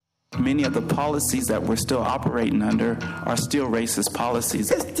many of the policies that we're still operating under are still racist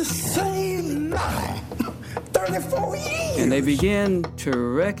policies. It's the same lie. 34 years. And they began to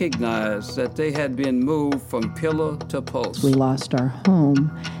recognize that they had been moved from pillar to post. We lost our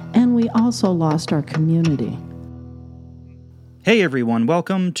home, and we also lost our community. Hey everyone,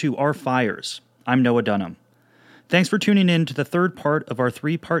 welcome to Our Fires. I'm Noah Dunham. Thanks for tuning in to the third part of our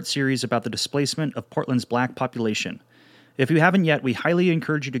three-part series about the displacement of Portland's black population. If you haven't yet, we highly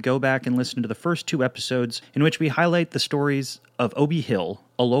encourage you to go back and listen to the first two episodes in which we highlight the stories of Obie Hill,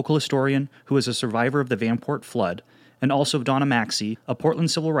 a local historian who is a survivor of the Vanport flood, and also of Donna Maxey, a Portland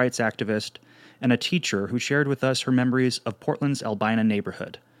civil rights activist and a teacher who shared with us her memories of Portland's Albina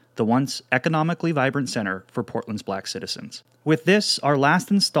neighborhood, the once economically vibrant center for Portland's black citizens. With this, our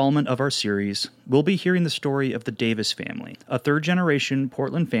last installment of our series, we'll be hearing the story of the Davis family, a third-generation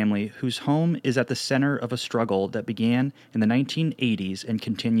Portland family whose home is at the center of a struggle that began in the 1980s and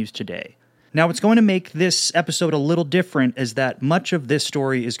continues today. Now, what's going to make this episode a little different is that much of this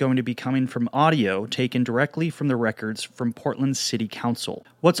story is going to be coming from audio taken directly from the records from Portland City Council.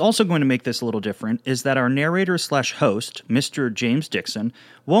 What's also going to make this a little different is that our narrator/host, Mr. James Dixon,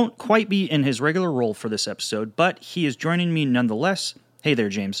 won't quite be in his regular role for this episode, but he is joining me nonetheless. Hey there,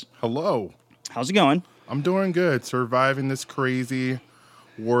 James. Hello. How's it going? I'm doing good. Surviving this crazy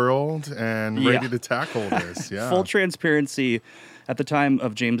world and ready to tackle this. Yeah. Full transparency. At the time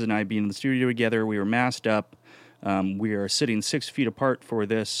of James and I being in the studio together, we were masked up. We are sitting 6 feet apart for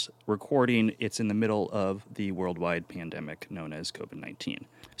this recording. It's in the middle of the worldwide pandemic known as COVID-19.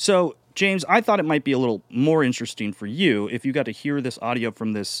 So, James, I thought it might be a little more interesting for you if you got to hear this audio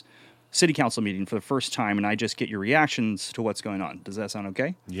from this city council meeting for the first time and I just get your reactions to what's going on. Does that sound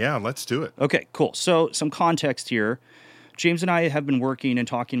okay? Yeah, let's do it. Okay, cool. So, some context here. James and I have been working and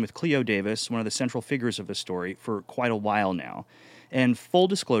talking with Cleo Davis, one of the central figures of this story, for quite a while now. And full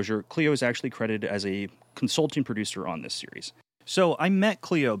disclosure, Cleo is actually credited as a consulting producer on this series. So I met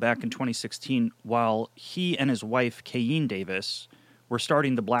Cleo back in 2016 while he and his wife, Kayeen Davis, were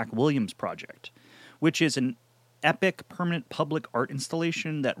starting the Black Williams Project, which is an epic permanent public art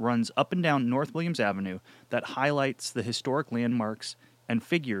installation that runs up and down North Williams Avenue that highlights the historic landmarks and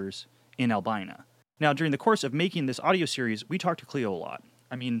figures in Albina. Now, during the course of making this audio series, we talked to Cleo a lot.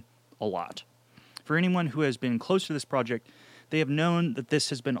 I mean, a lot. For anyone who has been close to this project, they have known that this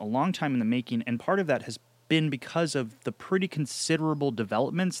has been a long time in the making, and part of that has been because of the pretty considerable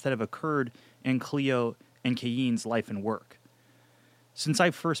developments that have occurred in Cleo and Kayeen's life and work. Since I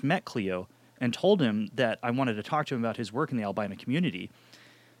first met Cleo and told him that I wanted to talk to him about his work in the Albina community,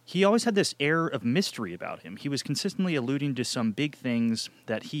 he always had this air of mystery about him. He was consistently alluding to some big things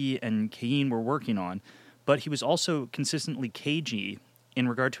that he and Kayeen were working on, but he was also consistently cagey in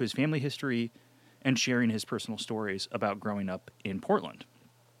regard to his family history and sharing his personal stories about growing up in Portland.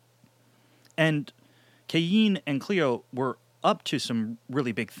 And Kayeen and Cleo were up to some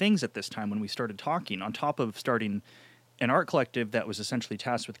really big things at this time when we started talking, on top of starting an art collective that was essentially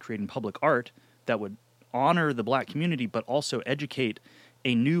tasked with creating public art that would honor the black community, but also educate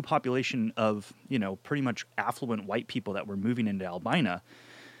a new population of, pretty much affluent white people that were moving into Albina.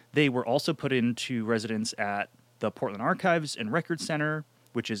 They were also put into residence at the Portland Archives and Record Center,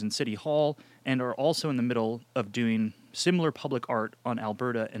 which is in City Hall, and are also in the middle of doing similar public art on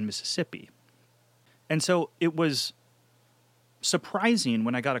Alberta and Mississippi. And so it was surprising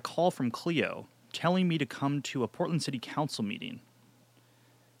when I got a call from Cleo telling me to come to a Portland City Council meeting.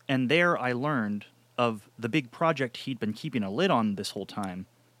 And there I learned of the big project he'd been keeping a lid on this whole time,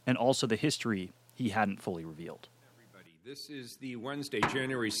 and also the history he hadn't fully revealed. Everybody, this is the Wednesday,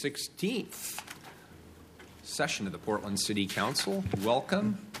 January 16th session of the Portland City Council.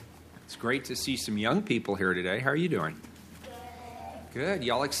 Welcome. It's great to see some young people here today. How are you doing? Good.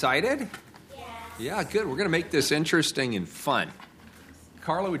 Y'all excited? Yeah, good. We're going to make this interesting and fun.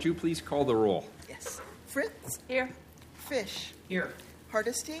 Carla, would you please call the roll? Yes. Fritz? Here. Fish? Here.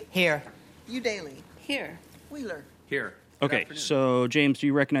 Hardesty? Here. Udaly? Here. Wheeler? Here. Good Okay, afternoon. so James, do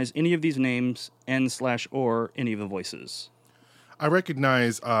you recognize any of these names and/or any of the voices? I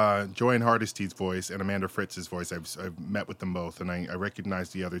recognize Joanne Hardesty's voice and Amanda Fritz's voice. I've met with them both, and I recognize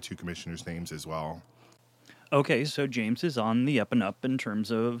the other two commissioners' names as well. Okay, so James is on the up and up in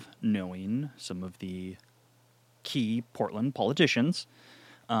terms of knowing some of the key Portland politicians.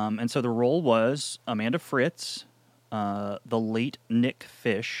 And so the role was Amanda Fritz, the late Nick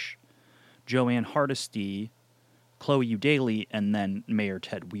Fish, Joanne Hardesty, Chloe Udaly, and then Mayor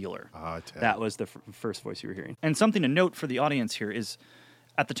Ted Wheeler. Ted. That was the first voice you were hearing. And something to note for the audience here is,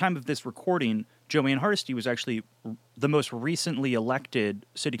 at the time of this recording, Joanne Hardesty was actually the most recently elected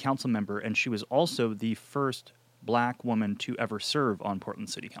city council member, and she was also the first black woman to ever serve on Portland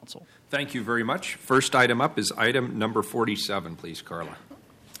City Council. Thank you very much. First item up is item number 47, please, Carla.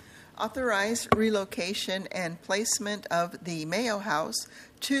 Authorize relocation and placement of the Mayo House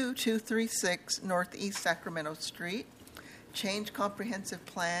to 236 Northeast Sacramento Street. Change comprehensive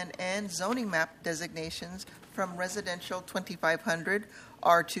plan and zoning map designations from residential 2500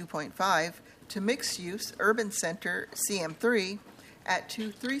 R2.5 to mixed-use urban center CM3 at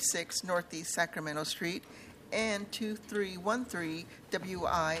 236 Northeast Sacramento Street and 2313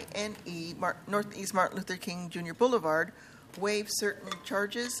 WINE Northeast Martin Luther King Jr. Boulevard, waive certain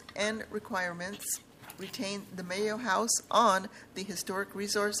charges and requirements, retain the Mayo House on the Historic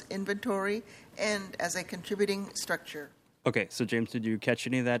Resource Inventory and as a contributing structure. Okay, so James, did you catch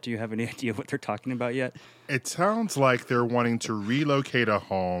any of that? Do you have any idea what they're talking about yet? It sounds like they're wanting to relocate a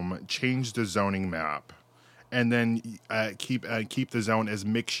home, change the zoning map, and then keep the zone as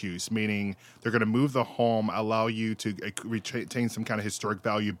mixed use, meaning they're going to move the home, allow you to retain some kind of historic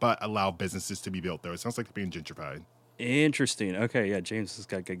value, but allow businesses to be built there. It sounds like they're being gentrified. Interesting. Okay, yeah, James has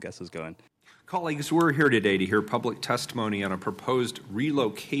got good guesses going. Colleagues, we're here today to hear public testimony on a proposed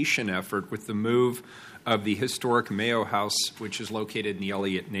relocation effort with the move of the historic Mayo House, which is located in the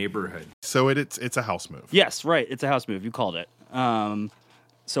Elliott neighborhood. So it's a house move. Yes, right. It's a house move. You called it.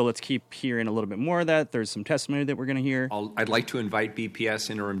 So let's keep hearing a little bit more of that. There's some testimony that we're going to hear. I'd like to invite BPS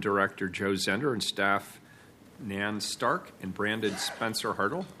Interim Director Joe Zender and staff Nan Stark and Brandon Spencer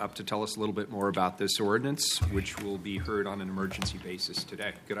Hartle up to tell us a little bit more about this ordinance, which will be heard on an emergency basis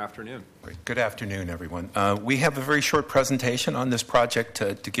today. Good afternoon. Good afternoon, everyone. We have a very short presentation on this project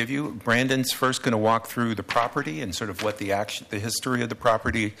to give you. Brandon's first going to walk through the property and sort of what the history of the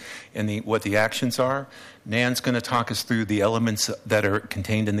property and what the actions are. Nan's going to talk us through the elements that are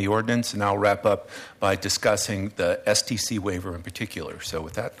contained in the ordinance, and I'll wrap up by discussing the STC waiver in particular. So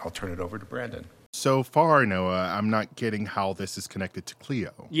with that, I'll turn it over to Brandon. So far, Noah, I'm not getting how this is connected to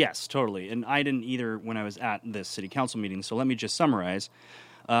Clio. Yes, totally. And I didn't either when I was at this city council meeting. So let me just summarize.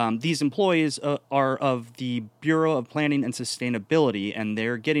 These employees are of the Bureau of Planning and Sustainability, and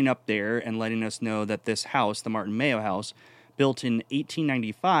they're getting up there and letting us know that this house, the Martin Mayo House, built in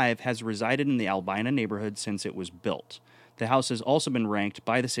 1895, has resided in the Albina neighborhood since it was built. The house has also been ranked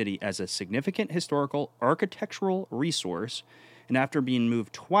by the city as a significant historical architectural resource, and after being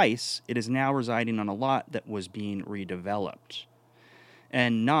moved twice, it is now residing on a lot that was being redeveloped.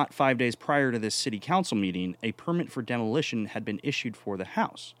 And not 5 days prior to this city council meeting, a permit for demolition had been issued for the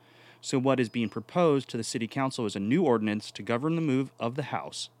house. So what is being proposed to the city council is a new ordinance to govern the move of the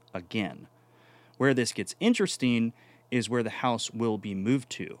house again. Where this gets interesting is where the house will be moved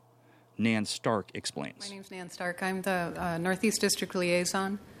to. Nan Stark explains. My name's Nan Stark. I'm the Northeast District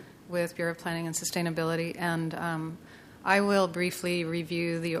Liaison with Bureau of Planning and Sustainability, and I will briefly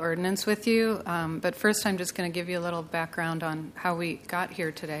review the ordinance with you, but first I'm just going to give you a little background on how we got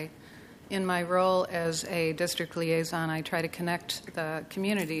here today. In my role as a district liaison, I try to connect the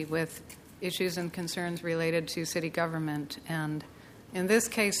community with issues and concerns related to city government, and in this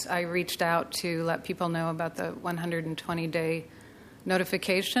case I reached out to let people know about the 120-day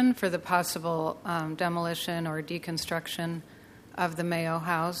notification for the possible demolition or deconstruction of the Mayo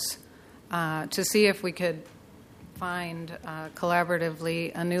House to see if we could find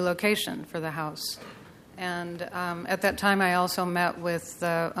collaboratively a new location for the house. And at that time, I also met with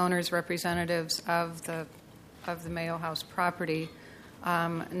the owners' representatives of the Mayo House property,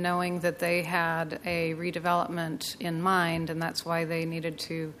 knowing that they had a redevelopment in mind, and that's why they needed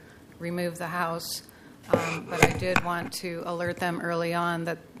to remove the house. But I did want to alert them early on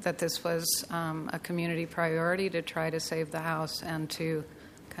that this was a community priority to try to save the house and to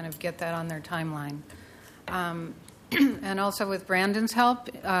kind of get that on their timeline. And also with Brandon's help,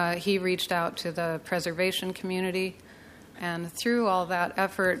 he reached out to the preservation community, and through all that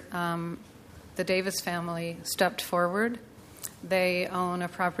effort, the Davis family stepped forward. They own a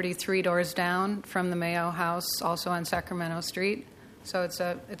property 3 doors down from the Mayo House, also on Sacramento Street. So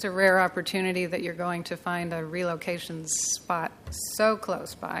it's a rare opportunity that you're going to find a relocation spot so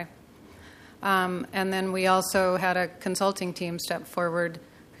close by. And then we also had a consulting team step forward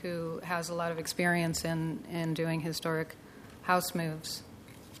who has a lot of experience in doing historic house moves.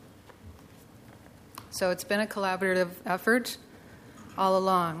 So it's been a collaborative effort all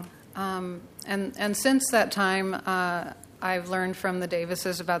along. And since that time, I've learned from the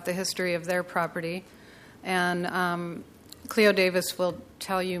Davises about the history of their property. And Cleo Davis will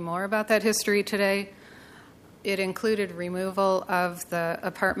tell you more about that history today. It included removal of the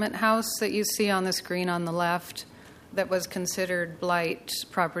apartment house that you see on the screen on the left that was considered blight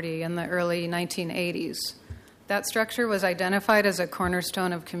property in the early 1980s. That structure was identified as a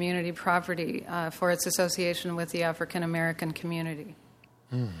cornerstone of community property for its association with the African American community.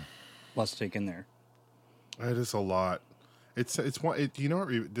 Lots to take in there. It is a lot. It's one. You know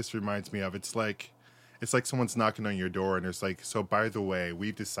what this reminds me of? It's like someone's knocking on your door and it's like, so by the way,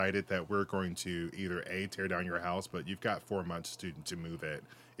 we've decided that we're going to either tear down your house, but you've got 4 months to move it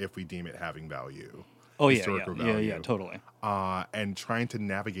if we deem it having value. Oh, historical value. Yeah, totally. And trying to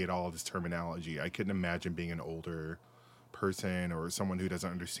navigate all of this terminology, I couldn't imagine being an older person or someone who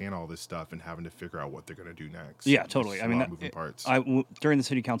doesn't understand all this stuff and having to figure out what they're going to do next. Yeah, totally. There's a lot of moving parts. During the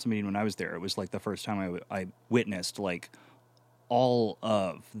city council meeting when I was there, it was like the first time I witnessed like all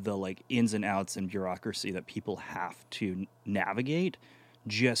of the like ins and outs and bureaucracy that people have to navigate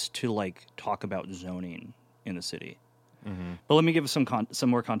just to like talk about zoning in the city. Mm-hmm. But let me give some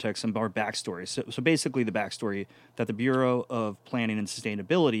more context, some more backstory. So basically the backstory that the Bureau of Planning and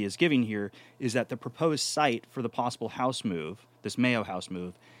Sustainability is giving here is that the proposed site for the possible house move, this Mayo house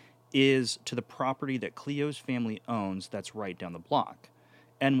move, is to the property that Cleo's family owns that's right down the block.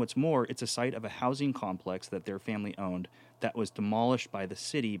 And what's more, it's a site of a housing complex that their family owned that was demolished by the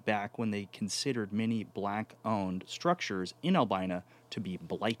city back when they considered many black-owned structures in Albina to be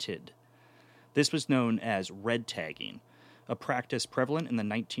blighted. This was known as red tagging, a practice prevalent in the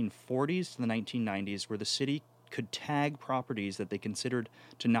 1940s to the 1990s where the city could tag properties that they considered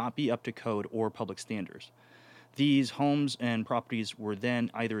to not be up to code or public standards. These homes and properties were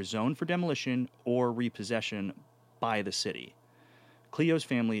then either zoned for demolition or repossession by the city. Cleo's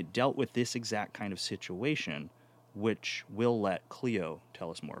family dealt with this exact kind of situation, which we'll let Cleo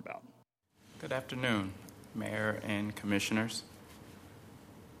tell us more about. Good afternoon, Mayor and Commissioners.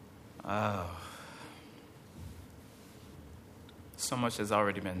 So much has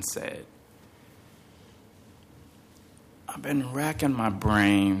already been said. I've been racking my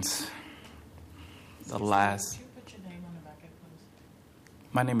brains the last... Could you put your name on the back end,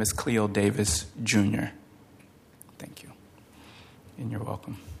 please? My name is Cleo Davis, Jr. Thank you. And you're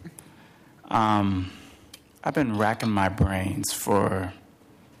welcome. I've been racking my brains for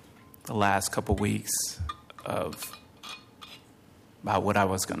the last couple weeks about what I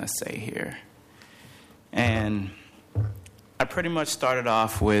was going to say here. And I pretty much started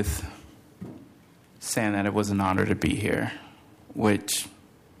off with saying that it was an honor to be here, which,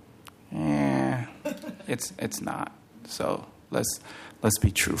 it's not. So let's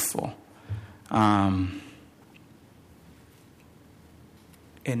be truthful. In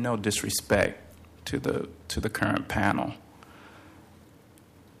no disrespect to the current panel,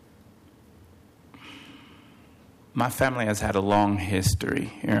 my family has had a long history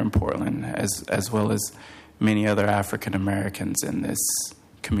here in Portland, as well as many other African Americans in this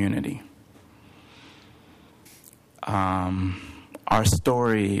community. Our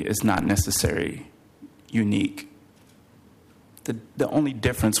story is not necessarily unique. The only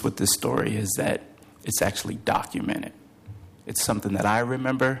difference with this story is that it's actually documented. It's something that I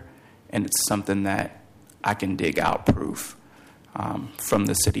remember, and it's something that I can dig out proof from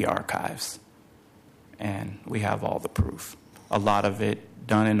the city archives. And we have all the proof. A lot of it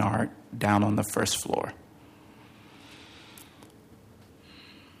done in art down on the first floor.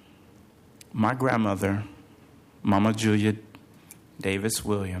 My grandmother, Mama Julia Davis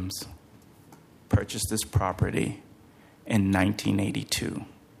Williams, purchased this property in 1982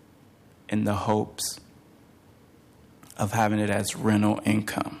 in the hopes of having it as rental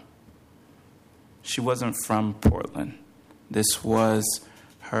income. She wasn't from Portland. This was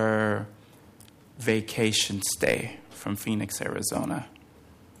her vacation stay from Phoenix, Arizona.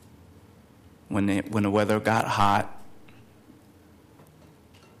 When the weather got hot,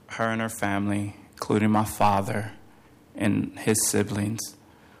 her and her family, including my father and his siblings,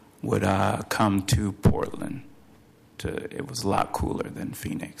 would come to Portland. It was a lot cooler than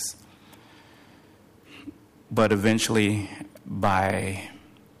Phoenix. But eventually, by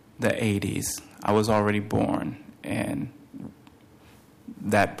the 80s, I was already born, and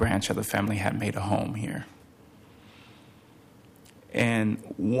that branch of the family had made a home here. And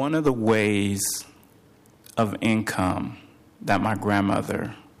one of the ways of income that my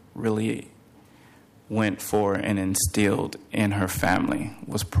grandmother really went for and instilled in her family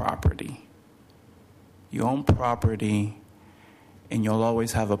was property. You own property, and you'll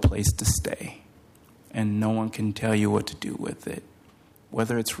always have a place to stay, and no one can tell you what to do with it,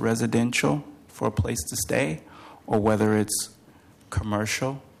 whether it's residential for a place to stay or whether it's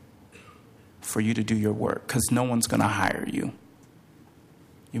commercial for you to do your work, because no one's going to hire you.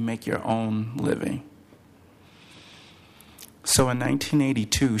 You make your own living. So in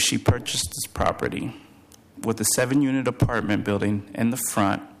 1982, she purchased this property with a 7-unit apartment building in the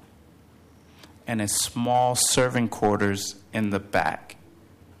front and a small serving quarters in the back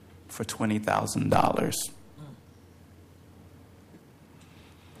for $20,000.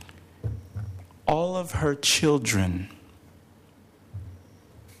 All of her children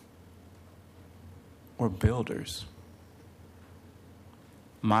were builders.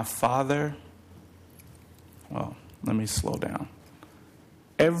 My father, well, let me slow down.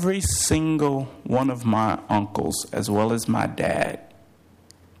 Every single one of my uncles, as well as my dad,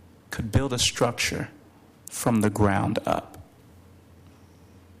 could build a structure from the ground up.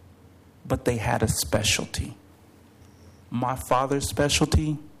 But they had a specialty. My father's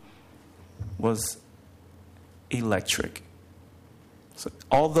specialty was electric. So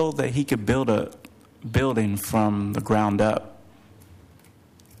although that he could build a building from the ground up,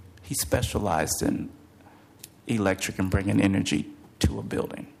 he specialized in electric and bringing energy to a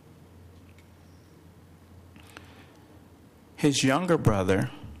building. His younger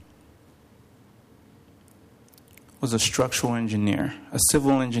brother was a structural engineer, a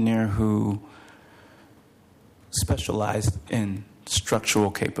civil engineer who specialized in structural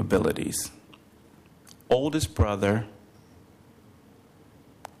capabilities. Oldest brother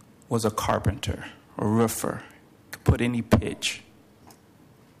was a carpenter, a roofer, could put any pitch,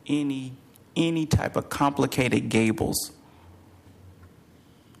 any type of complicated gables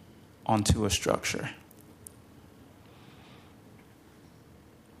onto a structure.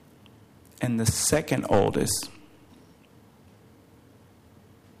 And the second oldest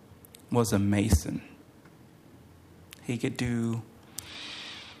was a mason. He could do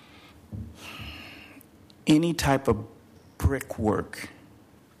any type of brickwork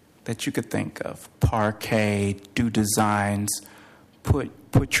that you could think of. Parquet, do designs,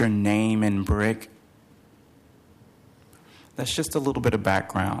 put your name in brick. That's just a little bit of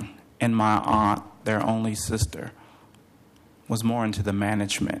background. And my aunt, their only sister, was more into the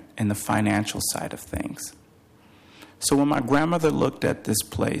management and the financial side of things. So when my grandmother looked at this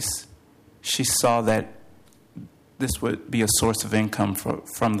place, she saw that this would be a source of income for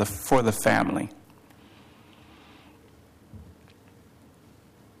the family.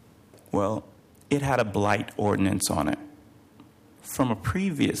 Well, it had a blight ordinance on it from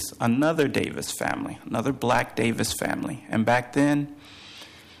another Davis family, another black Davis family. And back then,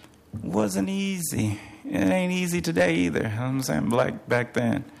 it wasn't easy. It ain't easy today either. I'm saying back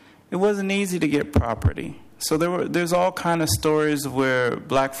then. It wasn't easy to get property. So there's all kind of stories where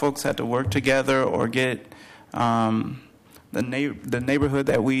black folks had to work together or get the neighborhood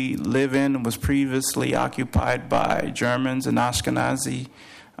that we live in was previously occupied by Germans and Ashkenazi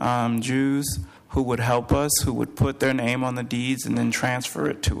Jews who would help us, who would put their name on the deeds and then transfer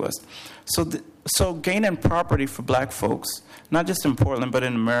it to us. So gaining property for black folks, not just in Portland but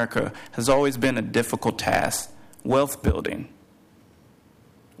in America, has always been a difficult task. Wealth building.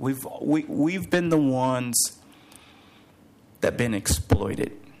 We've been the ones that been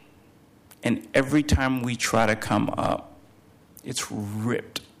exploited. And every time we try to come up, it's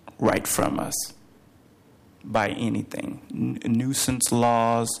ripped right from us by anything. Nuisance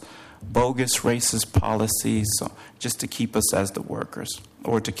laws, bogus racist policies, just to keep us as the workers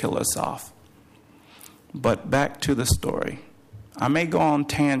or to kill us off. But back to the story. I may go on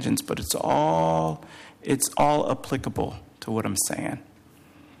tangents, but it's all applicable to what I'm saying.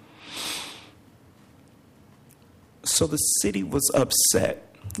 So the city was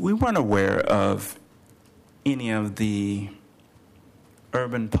upset. We weren't aware of any of the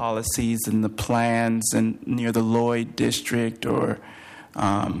urban policies and the plans near the Lloyd district or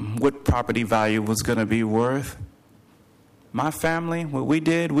what property value was going to be worth. My family, what we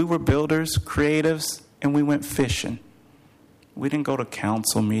did, we were builders, creatives, and we went fishing. We didn't go to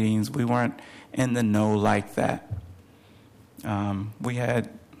council meetings. We weren't in the know like that. We had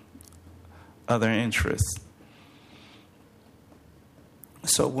other interests.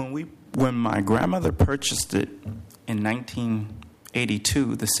 So when my grandmother purchased it in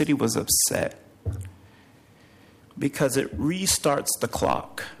 1982, the city was upset because it restarts the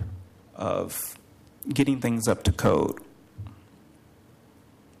clock of getting things up to code.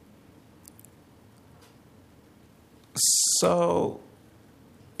 So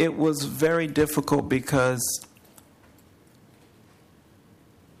it was very difficult because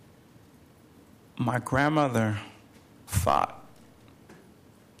my grandmother fought.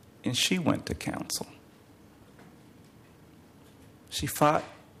 And she went to council. She fought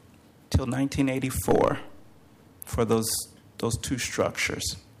till 1984 for those two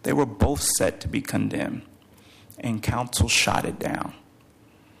structures. They were both set to be condemned, and council shot it down.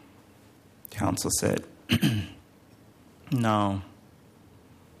 Council said, no,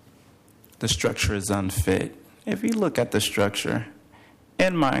 the structure is unfit. If you look at the structure,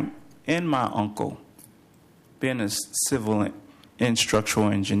 and my and my uncle, being a civil and structural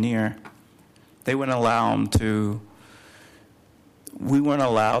engineer, they wouldn't allow him to. We were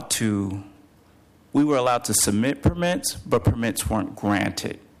allowed to submit permits, but permits weren't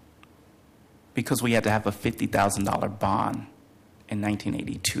granted because we had to have a $50,000 bond in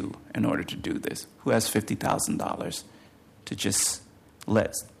 1982 in order to do this. Who has $50,000 to just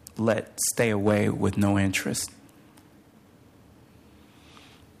let stay away with no interest?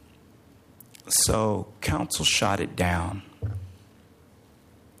 So council shot it down.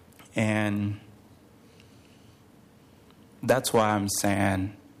 And that's why I'm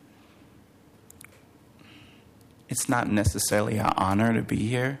saying it's not necessarily an honor to be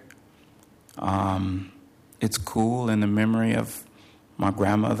here. It's cool in the memory of my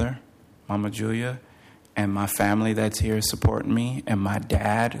grandmother, Mama Julia, and my family that's here supporting me, and my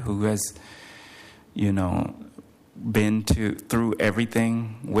dad who has, been through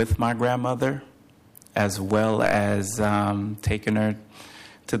everything with my grandmother, as well as taking her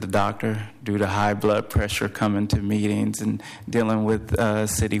to the doctor due to high blood pressure, coming to meetings and dealing with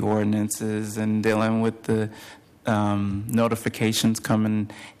city ordinances and dealing with the notifications coming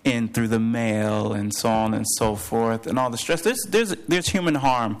in through the mail and so on and so forth, and all the stress. There's human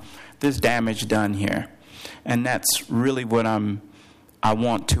harm, there's damage done here, and that's really what I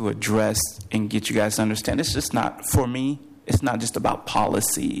want to address and get you guys to understand. It's just not, for me, it's not just about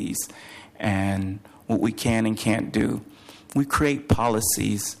policies and what we can and can't do. We create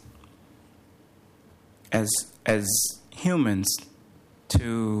policies as humans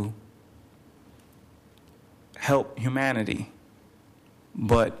to help humanity.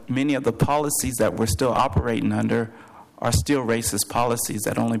 But many of the policies that we're still operating under are still racist policies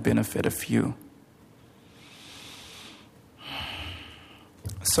that only benefit a few.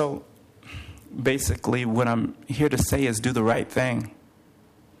 So basically what I'm here to say is do the right thing.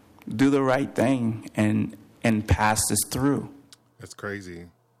 Do the right thing and pass this through. It's crazy.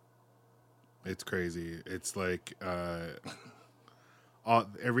 It's crazy. It's like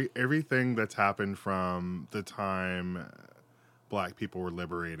everything that's happened from the time black people were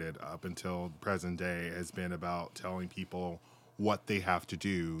liberated up until present day has been about telling people what they have to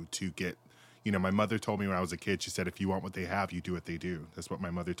do to get. My mother told me when I was a kid, she said, if you want what they have, you do what they do. That's what my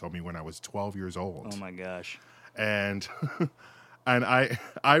mother told me when I was 12 years old. Oh my gosh. And I'm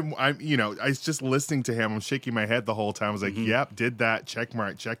I was just listening to him. I'm shaking my head the whole time. I was like, yep, did that. Check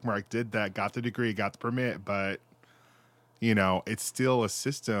mark, did that. Got the degree, got the permit. But, it's still a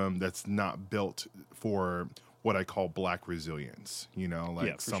system that's not built for what I call black resilience,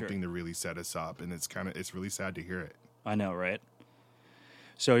 something to really set us up. And it's really sad to hear it. I know, right?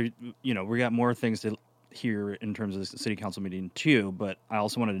 So, we got more things to hear in terms of the city council meeting too, but I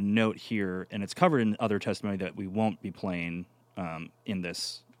also wanted to note here, and it's covered in other testimony that we won't be playing in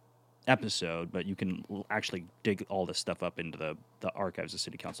this episode, but you can actually dig all this stuff up into the archives of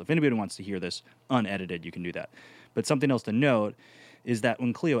city council. If anybody wants to hear this unedited, you can do that. But something else to note is that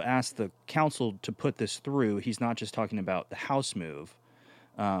when Cleo asked the council to put this through, he's not just talking about the house move.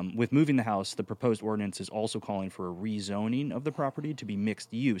 With moving the house, the proposed ordinance is also calling for a rezoning of the property to be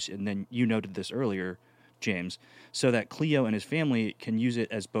mixed use. And then you noted this earlier, James, so that Cleo and his family can use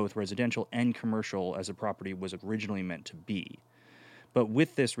it as both residential and commercial as the property was originally meant to be. But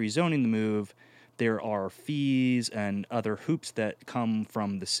with this rezoning the move, there are fees and other hoops that come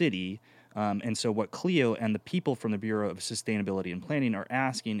from the city. And so what Cleo and the people from the Bureau of Sustainability and Planning are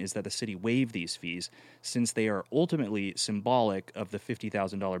asking is that the city waive these fees, since they are ultimately symbolic of the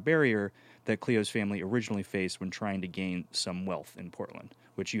 $50,000 barrier that Cleo's family originally faced when trying to gain some wealth in Portland,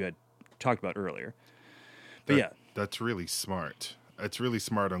 which you had talked about earlier. But that's really smart. It's really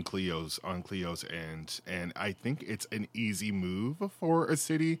smart on Cleo's end, and I think it's an easy move for a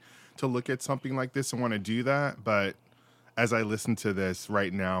city to look at something like this and want to do that, but as I listen to this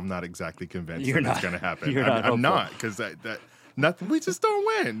right now, I'm not exactly convinced it's going to happen. I'm not, because nothing. We just don't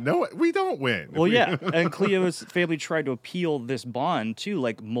win. No, we don't win. Well, yeah, and Cleo's family tried to appeal this bond too,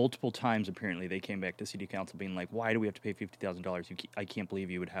 like multiple times. Apparently, they came back to city council being like, "Why do we have to pay $50,000? I can't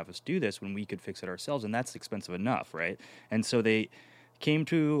believe you would have us do this when we could fix it ourselves, and that's expensive enough, right?" And so they came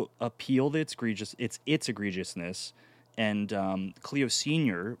to appeal its egregiousness, and Cleo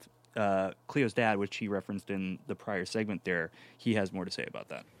Sr., Cleo's dad, which he referenced in the prior segment there, he has more to say about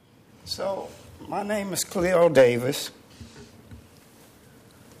that. So, my name is Cleo Davis,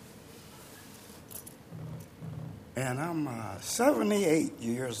 and I'm 78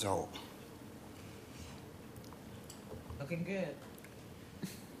 years old. Looking good.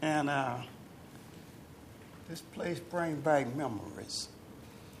 And this place brings back memories.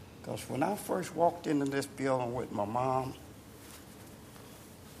 Because when I first walked into this building with my mom,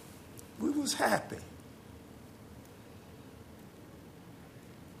 was happy.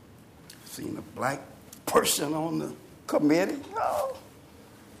 Seen a black person on the committee. No.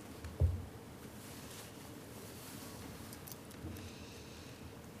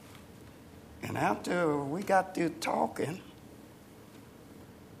 And after we got through talking,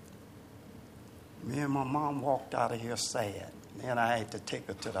 me and my mom walked out of here sad. Then I had to take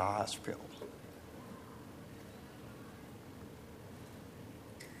her to the hospital.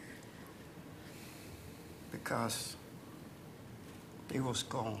 Because they was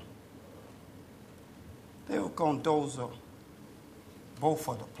going to doze up both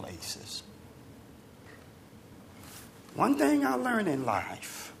of the places. One thing I learned in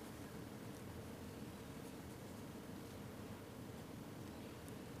life,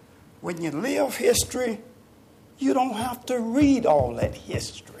 when you live history, you don't have to read all that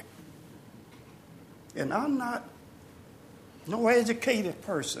history. And I'm not no educated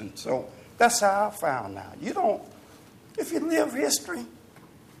person, so that's how I found out. If you live history,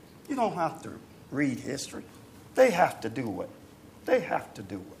 you don't have to read history. They have to do it. They have to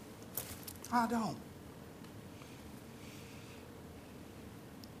do it. I don't.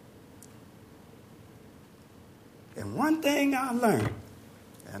 And one thing I learned,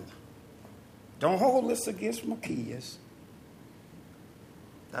 and don't hold this against my kids.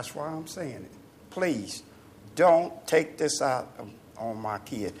 That's why I'm saying it. Please, don't take this out on my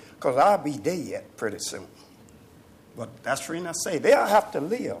kids, because I'll be dead pretty soon. But that's the reason I say they'll have to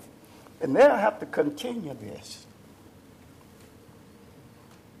live, and they'll have to continue this.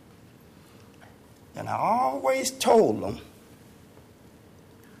 And I always told them,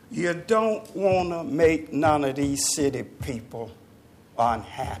 you don't want to make none of these city people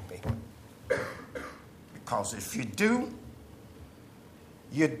unhappy. Because if you do,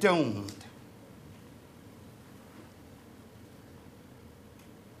 you're doomed.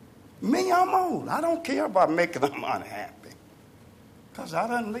 Me, I'm old. I don't care about making them unhappy. Because I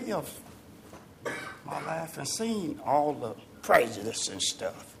done lived my life and seen all the prejudice and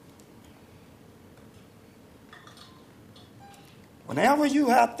stuff. Whenever you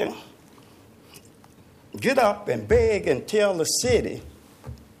have to get up and beg and tell the city,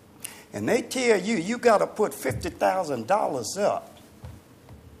 and they tell you, you got to put $50,000 up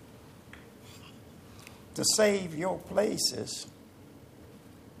to save your places,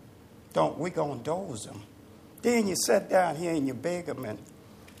 we going to doze them. Then you sit down here and you beg them, and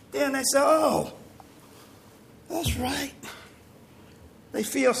then they say, oh, that's right. They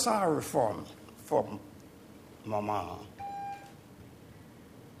feel sorry for my mom.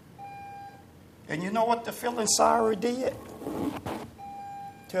 And you know what the feeling sorry did?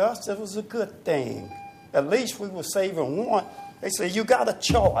 To us, it was a good thing. At least we were saving one. They said, you got a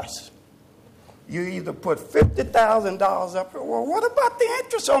choice. You either put $50,000 up. Well, what about the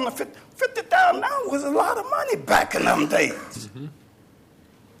interest on the $50,000? Was a lot of money back in them days. Mm-hmm.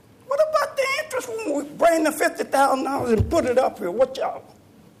 What about the interest when we bring the $50,000 and put it up here? What y'all?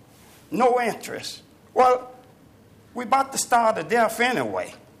 No interest. Well, we about to start a death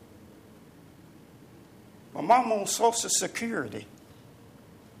anyway. My mom on Social Security.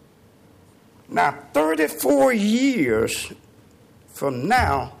 Now, 34 years from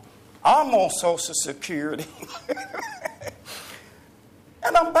now, I'm on Social Security.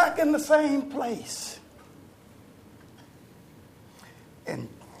 And I'm back in the same place. And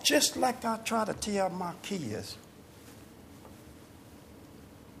just like I try to tell my kids,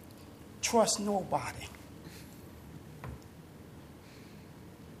 trust nobody.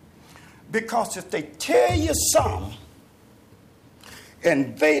 Because if they tell you something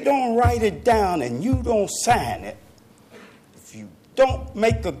and they don't write it down and you don't sign it, if you don't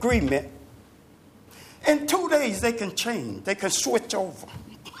make agreement, in 2 days they can change. They can switch over.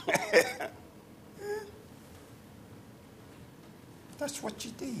 That's what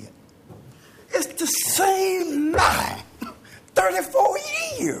you did. It's the same lie 34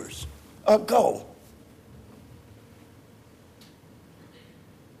 years ago.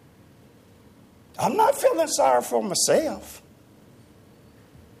 I'm not feeling sorry for myself.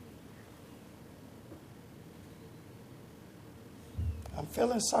 I'm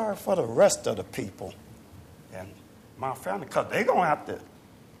feeling sorry for the rest of the people and my family, because they're gonna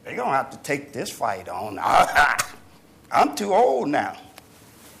have to take this fight on. I'm too old now.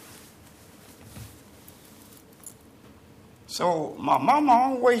 So my mama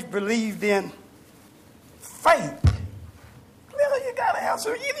always believed in faith. Well, you gotta have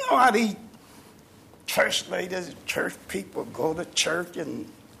some. You know how these church ladies, church people go to church and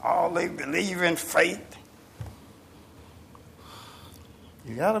all they believe in faith.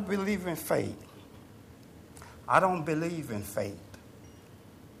 You got to believe in faith. I don't believe in faith.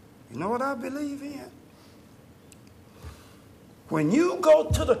 You know what I believe in? When you go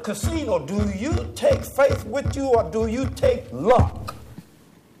to the casino, do you take faith with you or do you take luck?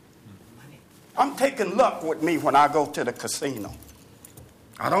 I'm taking luck with me when I go to the casino.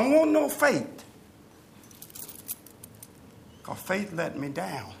 I don't want no faith. Because faith let me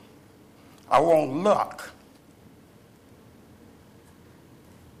down. I want luck.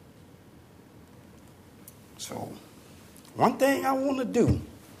 So, one thing I want to do,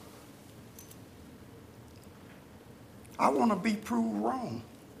 I want to be proved wrong.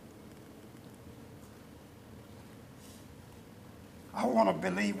 I want to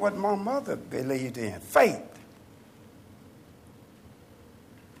believe what my mother believed in, faith.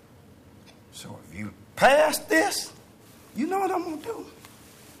 So if you pass this, you know what I'm going to do?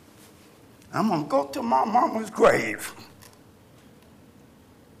 I'm going to go to my mama's grave.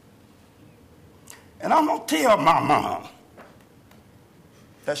 And I'm going to tell my mom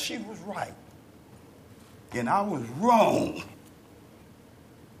that she was right. And I was wrong.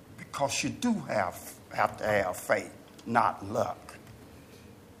 Because you do have to have faith, not luck.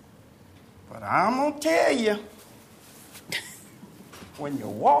 But I'm going to tell you, when you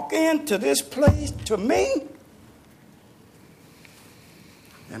walk into this place, to me,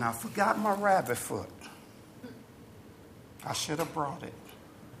 and I forgot my rabbit foot. I should have brought it.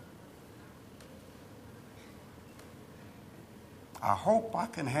 I hope I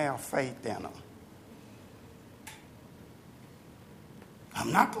can have faith in them.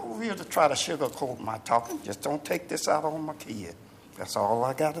 I'm not over here to try to sugarcoat my talking. Just don't take this out on my kid. That's all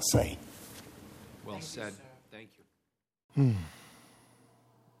I got to say. Well said. Thank you.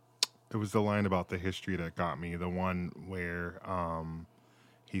 It was the line about the history that got me. The one where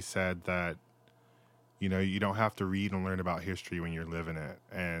he said that, you know, you don't have to read and learn about history when you're living it.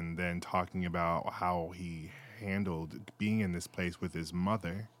 And then talking about how he handled being in this place with his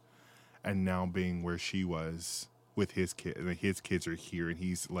mother and now being where she was with his kid. His kids are here and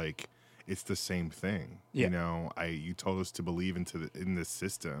he's like, it's the same thing. Yeah. You know, you told us to believe in this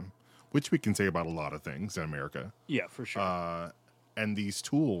system, which we can say about a lot of things in America. Yeah, for sure. And these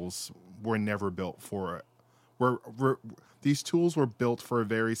tools were never built for these tools were built for a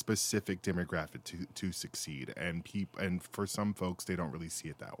very specific demographic to succeed, and for some folks they don't really see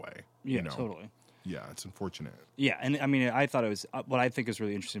it that way. Yeah, you know? Totally. Yeah, it's unfortunate. Yeah, and I mean, I thought it was what I think is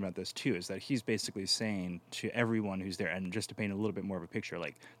really interesting about this too is that he's basically saying to everyone who's there, and just to paint a little bit more of a picture,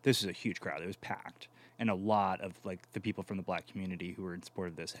 like this is a huge crowd. It was packed, and a lot of like the people from the Black community who were in support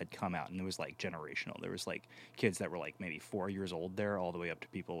of this had come out, and it was like generational. There was like kids that were like maybe 4 years old there, all the way up to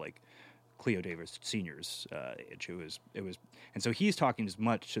people like Cleo Davis Sr.'s age. It was, and so he's talking as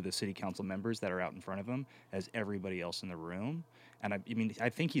much to the city council members that are out in front of him as everybody else in the room. And I mean, I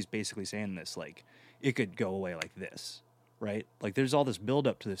think he's basically saying this, like, it could go away like this, right? Like, there's all this build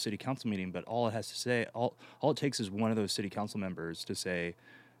up to the city council meeting, but all it has to say, all it takes is one of those city council members to say,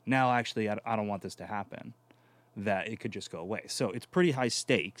 no, actually, I don't want this to happen, that it could just go away. So it's pretty high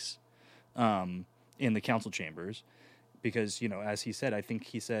stakes in the council chambers because, you know, as he said, I think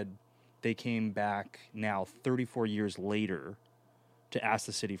he said they came back now 34 years later to ask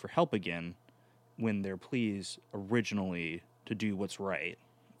the city for help again when their pleas originally to do what's right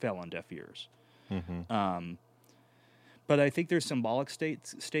fell on deaf ears. Mm-hmm. But I think there's symbolic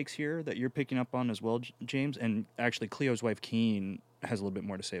stakes here that you're picking up on as well, James, and actually Cleo's wife, Keen, has a little bit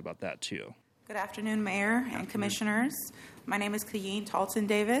more to say about that, too. Good afternoon, Mayor and Commissioners. My name is Keyeen Talton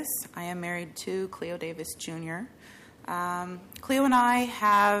Davis. I am married to Cleo Davis, Jr. Cleo and I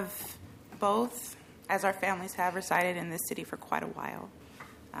have both, as our families have, resided in this city for quite a while.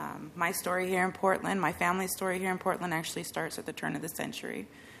 My story here in Portland, my family's story here in Portland actually starts at the turn of the century.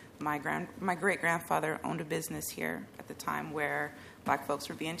 My great-grandfather owned a business here at the time where Black folks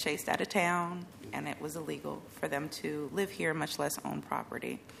were being chased out of town, and it was illegal for them to live here, much less own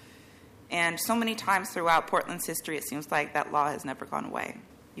property. And so many times throughout Portland's history, it seems like that law has never gone away.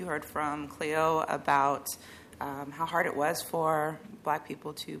 You heard from Cleo about how hard it was for Black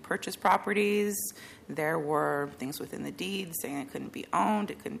people to purchase properties. There were things within the deed saying it couldn't be owned,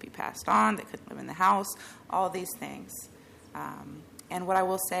 it couldn't be passed on, they couldn't live in the house, all these things. And what I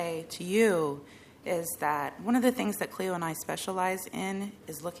will say to you is that one of the things that Cleo and I specialize in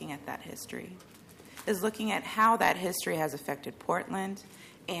is looking at that history, is looking at how that history has affected Portland,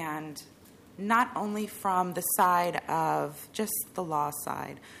 and not only from the side of just the law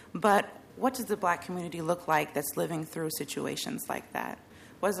side, but what does the Black community look like that's living through situations like that?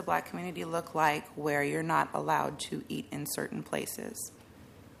 What does the Black community look like where you're not allowed to eat in certain places?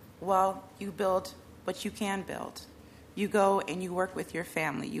 Well, you build what you can build. You go and you work with your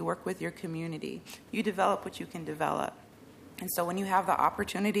family. You work with your community. You develop what you can develop. And so when you have the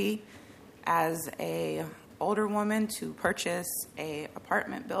opportunity as a older woman to purchase a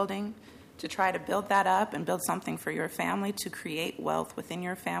apartment building, to try to build that up and build something for your family, to create wealth within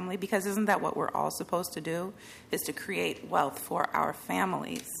your family, because isn't that what we're all supposed to do, is to create wealth for our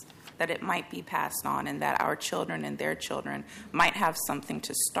families, that it might be passed on and that our children and their children might have something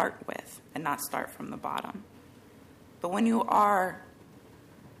to start with and not start from the bottom. But when you are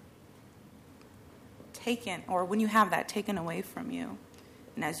taken, or when you have that taken away from you,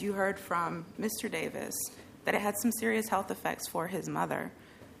 and as you heard from Mr. Davis, that it had some serious health effects for his mother,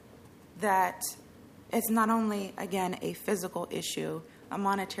 that it's not only, again, a physical issue, a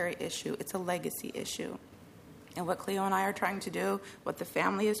monetary issue, it's a legacy issue. And what Cleo and I are trying to do, what the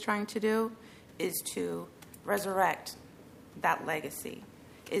family is trying to do, is to resurrect that legacy,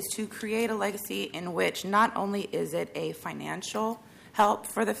 is to create a legacy in which not only is it a financial help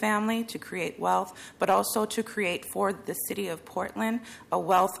for the family to create wealth, but also to create for the city of Portland a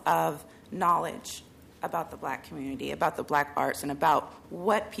wealth of knowledge about the Black community, about the Black arts, and about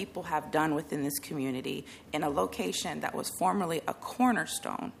what people have done within this community in a location that was formerly a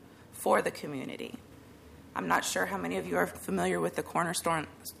cornerstone for the community. I'm not sure how many of you are familiar with the Cornerstone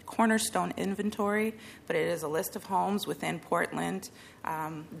Inventory, but it is a list of homes within Portland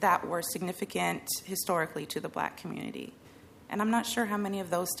that were significant historically to the Black community. And I'm not sure how many of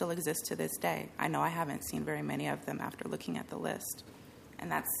those still exist to this day. I know I haven't seen very many of them after looking at the list.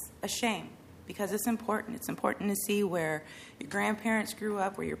 And that's a shame, because it's important. It's important to see where your grandparents grew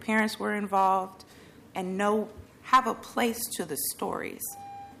up, where your parents were involved, and have a place to the stories.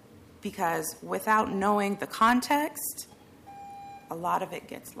 Because without knowing the context, a lot of it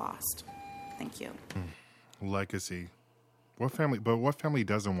gets lost. Thank you. Legacy. What family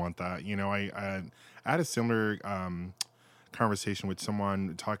doesn't want that? You know, I had a similar conversation with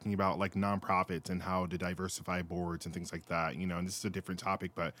someone talking about like nonprofits and how to diversify boards and things like that, you know, and this is a different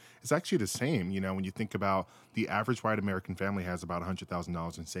topic, but it's actually the same. You know, when you think about the average white American family has about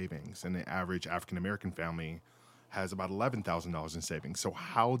 $100,000 in savings, and the average African American family has about $11,000 in savings. So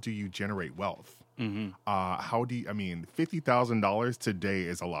how do you generate wealth? Mm-hmm. $50,000 today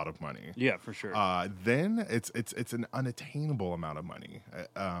is a lot of money. Yeah, for sure. Then it's an unattainable amount of money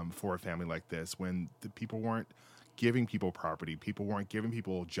for a family like this, when the people weren't giving people property, people weren't giving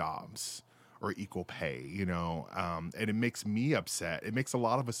people jobs or equal pay, you know, and it makes me upset. It makes a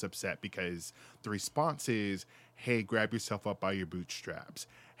lot of us upset, because the response is, hey, grab yourself up by your bootstraps.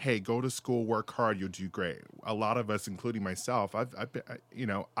 Hey, go to school, work hard, you'll do great. A lot of us, including myself, I've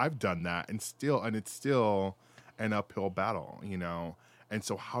done that, and it's still an uphill battle, you know. And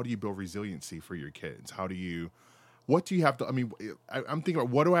so how do you build resiliency for your kids? What do you have to, I'm thinking about,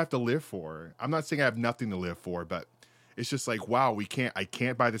 what do I have to live for? I'm not saying I have nothing to live for, but it's just like, wow, I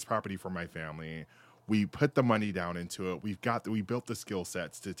can't buy this property for my family. We put the money down into it. We built the skill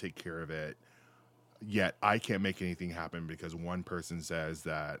sets to take care of it. Yet I can't make anything happen because one person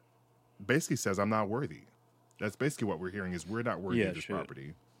basically says I'm not worthy. That's basically what we're hearing, is we're not worthy of this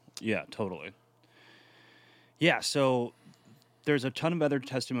property. Yeah, totally. Yeah, so there's a ton of other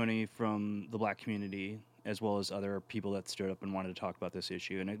testimony from the Black community, as well as other people that stood up and wanted to talk about this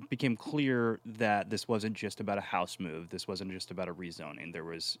issue. And it became clear that this wasn't just about a house move. This wasn't just about a rezoning. There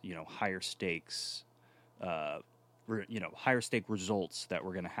was, higher stakes, higher stake results that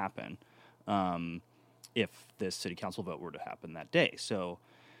were going to happen if this city council vote were to happen that day. So,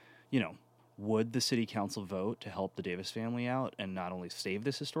 would the city council vote to help the Davis family out and not only save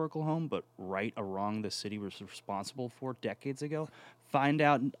this historical home, but right a wrong the city was responsible for decades ago? Find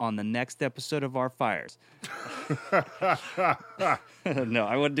out on the next episode of Our Fires. No,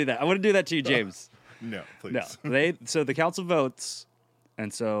 I wouldn't do that. I wouldn't do that to you, James. No, please. No. So the council votes,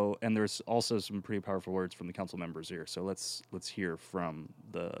 and there's also some pretty powerful words from the council members here. So let's hear from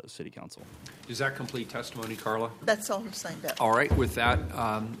the city council. Does that complete testimony, Carla? That's all who signed up. All right. With that,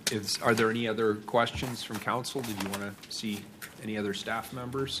 are there any other questions from council? Did you want to see any other staff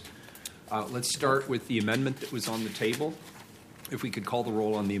members? Let's start with the amendment that was on the table. If we could call the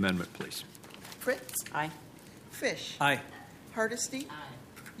roll on the amendment, please. Fritz? Aye. Fish? Aye. Hardesty?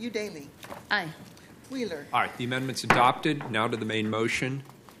 Aye. Udaley? Aye. Wheeler? All right. The amendment's adopted. Now to the main motion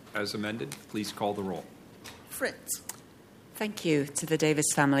as amended. Please call the roll. Fritz? Thank you to the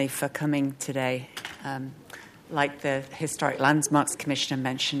Davis family for coming today. Like the Historic Landmarks Commissioner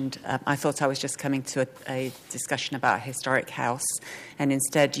mentioned, I thought I was just coming to a discussion about a historic house, and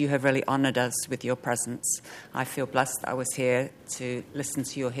instead you have really honoured us with your presence. I feel blessed that I was here to listen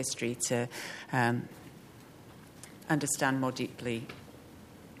to your history, to understand more deeply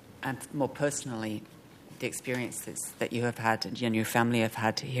and more personally the experiences that you have had and your family have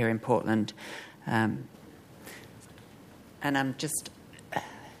had here in Portland. And I'm just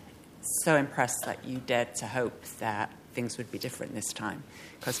so impressed that you dared to hope that things would be different this time,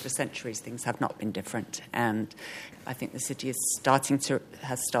 because for centuries things have not been different. And I think the city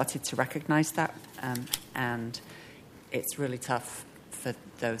has started to recognise that, and it's really tough for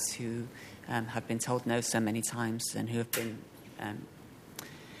those who have been told no so many times and who have been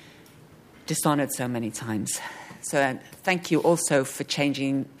dishonoured so many times. So thank you also for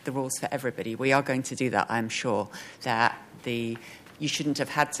changing the rules for everybody. We are going to do that, I'm sure, that you shouldn't have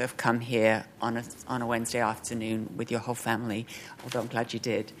had to have come here on a Wednesday afternoon with your whole family, although I'm glad you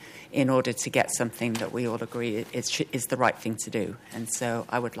did, in order to get something that we all agree is the right thing to do. And so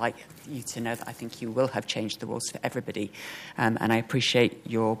I would like you to know that I think you will have changed the rules for everybody, and I appreciate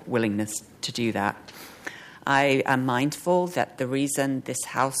your willingness to do that. I am mindful that the reason this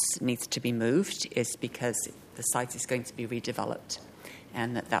house needs to be moved is because the site is going to be redeveloped,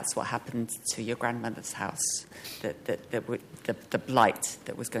 and that's what happened to your grandmother's house, the blight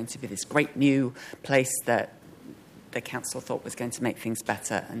that was going to be this great new place that the council thought was going to make things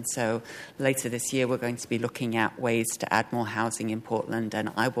better. And so later this year we're going to be looking at ways to add more housing in Portland,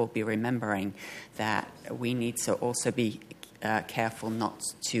 and I will be remembering that we need to also be careful not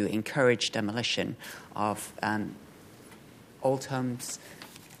to encourage demolition of old homes,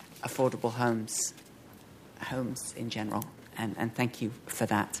 affordable homes in general, and thank you for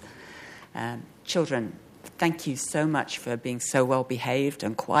that. Children, thank you so much for being so well behaved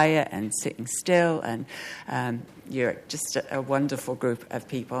and quiet and sitting still, and you're just a wonderful group of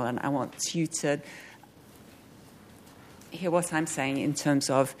people, and I want you to hear what I'm saying in terms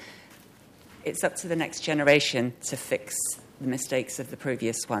of it's up to the next generation to fix the mistakes of the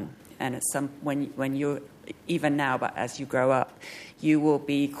previous one. And at when you're, even now, but as you grow up, you will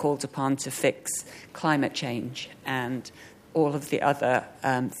be called upon to fix climate change and all of the other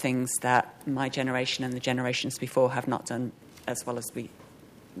things that my generation and the generations before have not done as well as we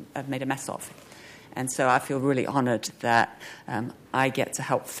have made a mess of. And so I feel really honoured that I get to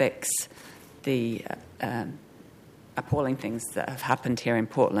help fix the appalling things that have happened here in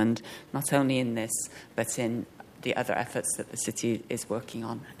Portland, not only in this, but in the other efforts that the city is working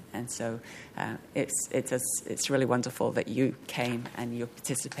on. And so it's really wonderful that you came and you're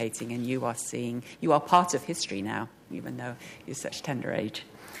participating and you are part of history now, even though you're such tender age.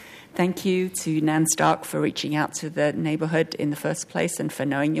 Thank you to Nan Stark for reaching out to the neighbourhood in the first place and for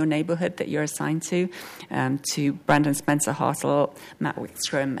knowing your neighbourhood that you're assigned to Brandon Spencer Hartle, Matt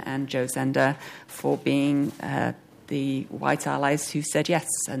Wickstrom and Joe Zender for being the white allies who said yes,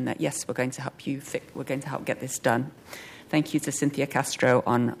 and that yes, we're going to help you we're going to help get this done. Thank you to Cynthia Castro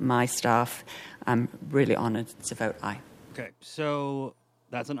on my staff. I'm really honoured to vote aye. Okay, so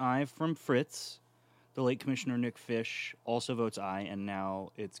that's an aye from Fritz. The late Commissioner Nick Fish also votes aye, and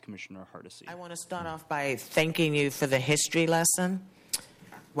now it's Commissioner Hardesty. I want to start off by thanking you for the history lesson.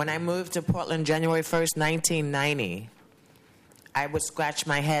 When I moved to Portland January 1st, 1990, I would scratch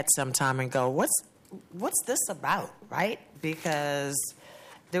my head sometime and go, what's this about, right? Because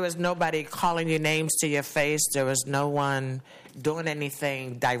there was nobody calling you names to your face. There was no one doing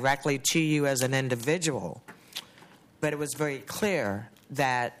anything directly to you as an individual. But it was very clear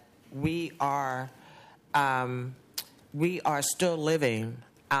that we are still living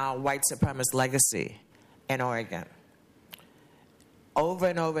our white supremacist legacy in Oregon. Over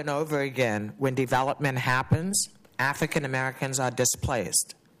and over and over again, when development happens, African Americans are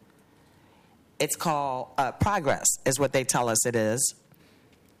displaced. It's called progress, is what they tell us it is.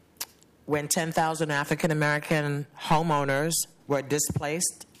 When 10,000 African American homeowners were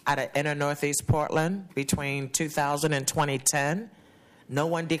displaced out of inner Northeast Portland between 2000 and 2010, no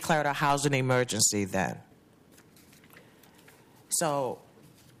one declared a housing emergency then. So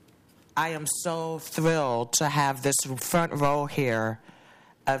I am so thrilled to have this front row here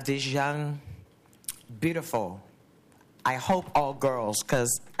of these young, beautiful, I hope all girls,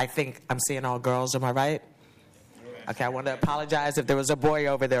 because I think I'm seeing all girls, am I right? Okay, I want to apologize if there was a boy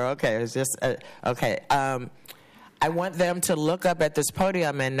over there. Okay, it's just, okay. I want them to look up at this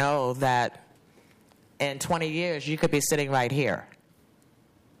podium and know that in 20 years, you could be sitting right here.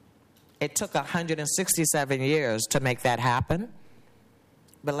 It took 167 years to make that happen,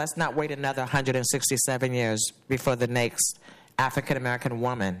 but let's not wait another 167 years before the next African-American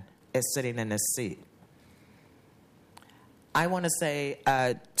woman is sitting in this seat. I want to say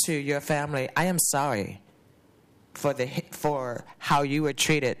to your family, I am sorry for how you were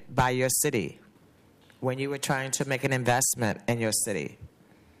treated by your city when you were trying to make an investment in your city.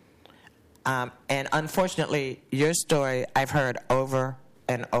 And unfortunately, your story I've heard over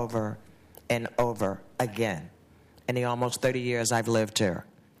and over and over again in the almost 30 years I've lived here.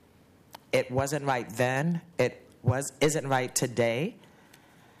 It wasn't right then. It isn't right today.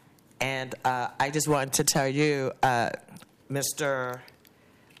 And I just wanted to tell you, Mr.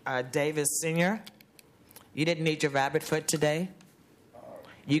 Davis Sr., you didn't need your rabbit foot today.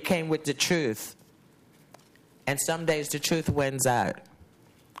 You came with the truth. And some days the truth wins out.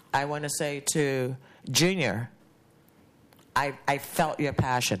 I want to say to Junior, I felt your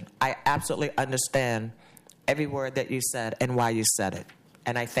passion. I absolutely understand every word that you said and why you said it.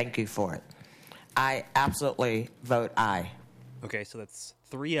 And I thank you for it. I absolutely vote aye. Okay, so that's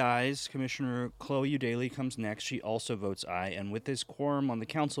 3 ayes. Commissioner Chloe Eudaly comes next. She also votes aye. And with this quorum on the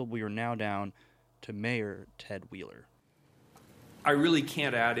council, we are now down to Mayor Ted Wheeler. I really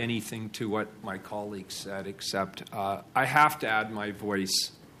can't add anything to what my colleagues said, except I have to add my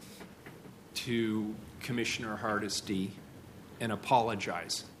voice to Commissioner Hardesty and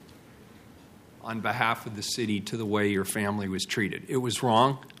apologize on behalf of the city to the way your family was treated. It was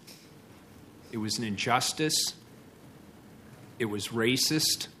wrong. It was an injustice. It was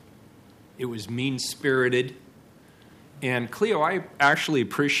racist. It was mean-spirited. And Cleo, I actually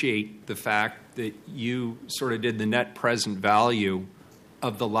appreciate the fact that you sort of did the net present value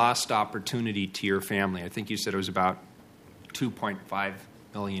of the lost opportunity to your family. I think you said it was about $2.5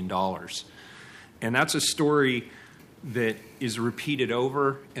 million. And that's a story that is repeated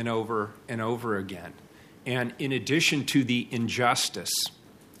over and over and over again. And in addition to the injustice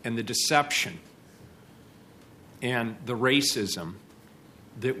and the deception and the racism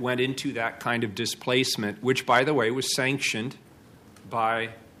that went into that kind of displacement, which, by the way, was sanctioned by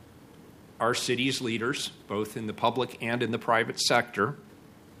our city's leaders, both in the public and in the private sector,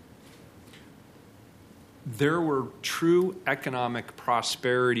 there were true economic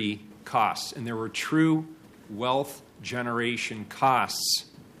prosperity costs, and there were true wealth generation costs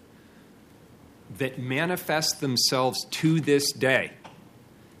that manifest themselves to this day.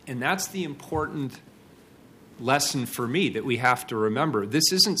 And that's the important lesson for me that we have to remember.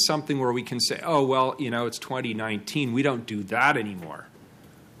 This isn't something where we can say, oh, well, it's 2019. We don't do that anymore.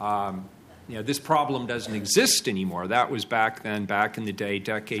 This problem doesn't exist anymore. That was back then, back in the day,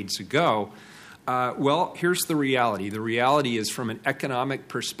 decades ago. Well, here's the reality. The reality is, from an economic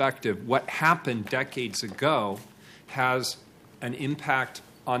perspective, what happened decades ago has an impact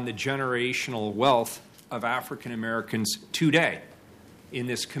on the generational wealth of African Americans today in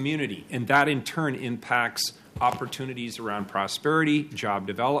this community. And that, in turn, impacts opportunities around prosperity, job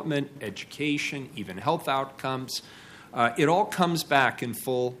development, education, even health outcomes. It all comes back in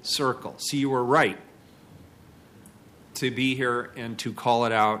full circle. So you were right to be here and to call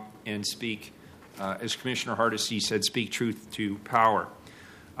it out and speak, as Commissioner Hardesty said, speak truth to power.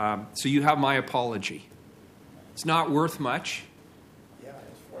 So you have my apology. It's not worth much.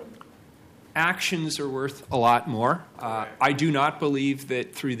 Actions are worth a lot more. I do not believe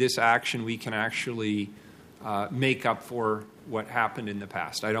that through this action we can actually make up for what happened in the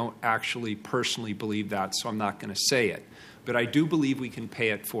past. I don't actually personally believe that, so I'm not going to say it. But I do believe we can pay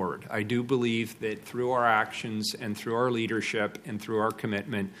it forward. I do believe that through our actions and through our leadership and through our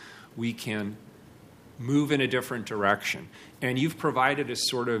commitment, we can move in a different direction. And you've provided us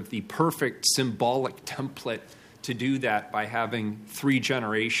sort of the perfect symbolic template to do that by having 3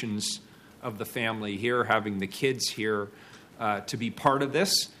 generations of the family here, having the kids here to be part of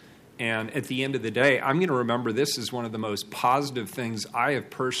this. And at the end of the day, I'm going to remember this as one of the most positive things I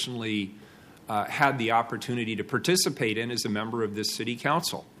have personally had the opportunity to participate in as a member of this city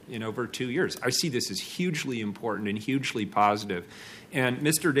council in over 2 years. I see this as hugely important and hugely positive. And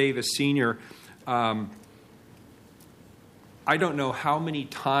Mr. Davis Sr., I don't know how many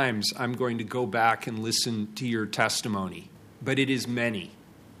times I'm going to go back and listen to your testimony, but it is many.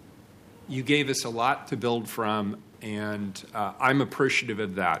 You gave us a lot to build from, and I'm appreciative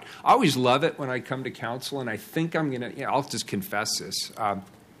of that. I always love it when I come to council, and I think I'm going to, I'll just confess this.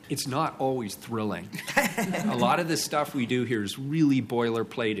 It's not always thrilling. A lot of the stuff we do here is really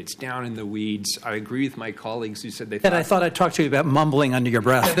boilerplate. It's down in the weeds. I agree with my colleagues who said they thought... I thought I'd talk to you about mumbling under your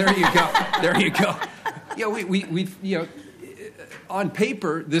breath. There you go. There you go. Yeah, we on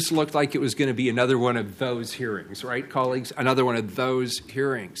paper, this looked like it was going to be another one of those hearings, right, colleagues? Another one of those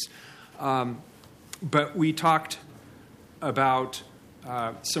hearings. But we talked about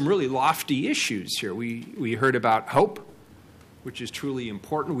some really lofty issues here. We heard about hope, which is truly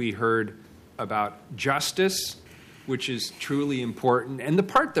important. We heard about justice, which is truly important. And the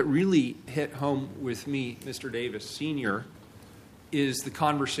part that really hit home with me, Mr. Davis Sr., is the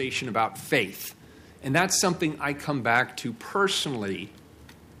conversation about faith. And that's something I come back to personally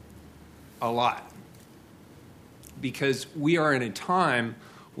a lot, because we are in a time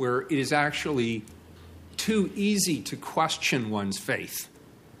where it is actually too easy to question one's faith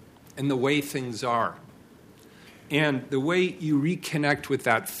and the way things are. And the way you reconnect with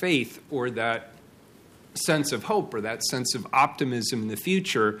that faith or that sense of hope or that sense of optimism in the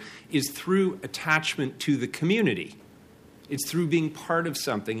future is through attachment to the community. It's through being part of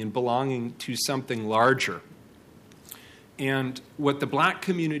something and belonging to something larger. And what the black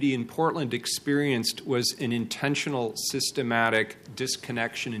community in Portland experienced was an intentional, systematic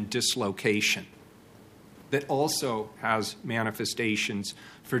disconnection and dislocation that also has manifestations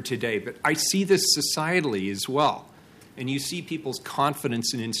for today. But I see this societally as well. And you see people's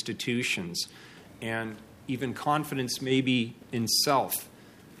confidence in institutions and even confidence maybe in self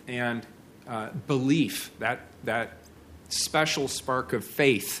and belief, that special spark of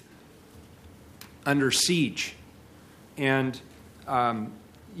faith under siege. And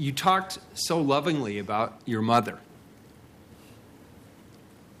you talked so lovingly about your mother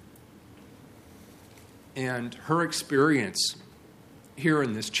and her experience here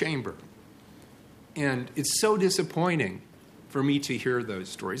in this chamber. And it's so disappointing for me to hear those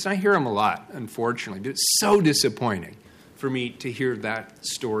stories. I hear them a lot, unfortunately, but it's so disappointing for me to hear that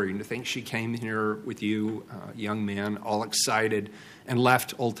story and to think she came here with you, young man, all excited, and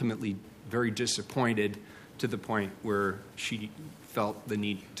left ultimately very disappointed to the point where she felt the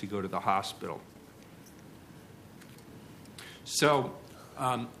need to go to the hospital. So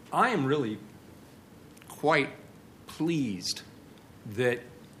I am really quite pleased that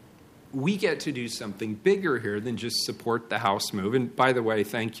we get to do something bigger here than just support the House move. And by the way,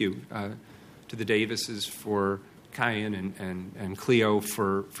 thank you to the Davises for Cayenne and Cleo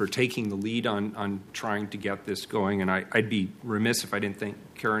for taking the lead on trying to get this going. And I'd be remiss if I didn't thank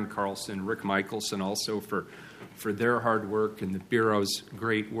Karen Carlson, Rick Michelson also for their hard work and the Bureau's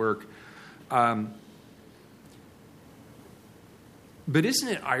great work. But isn't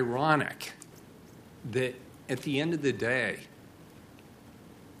it ironic that at the end of the day,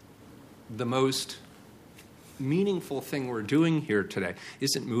 the most meaningful thing we're doing here today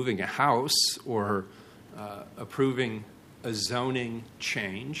isn't moving a house or approving a zoning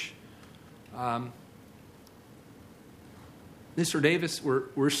change. Mr. Davis,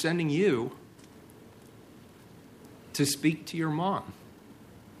 we're sending you to speak to your mom.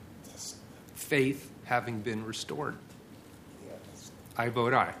 Faith having been restored. I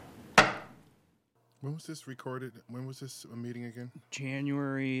vote aye. When was this recorded? When was this meeting again?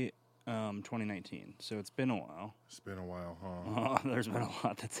 January 2019. So it's been a while. It's been a while, huh? There's been a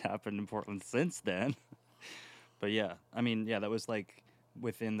lot that's happened in Portland since then. But yeah, I mean, yeah, that was like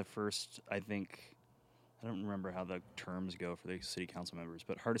within the first, I think, I don't remember how the terms go for the city council members,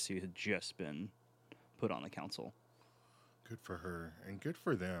 but Hardesty had just been put on the council. Good for her and good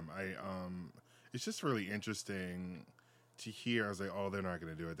for them. It's just really interesting to hear. I was like, oh, they're not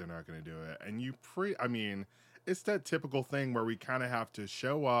going to do it. They're not going to do it. And it's that typical thing where we kind of have to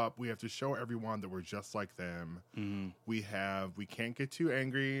show up. We have to show everyone that we're just like them. Mm-hmm. We can't get too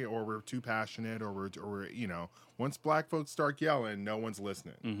angry or we're too passionate or we're once black folks start yelling, no one's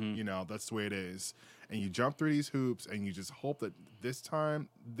listening. Mm-hmm. That's the way it is. And you jump through these hoops and you just hope that this time,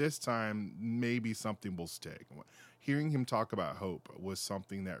 maybe something will stick. Hearing him talk about hope was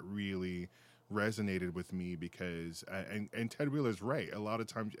something that really resonated with me because, and Ted Wheeler's right. A lot of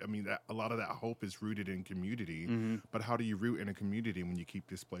times, a lot of that hope is rooted in community. Mm-hmm. But how do you root in a community when you keep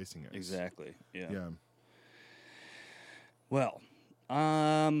displacing it? Exactly. Yeah. Yeah. Well,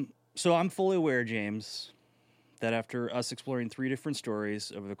 so I'm fully aware, James, that after us exploring 3 different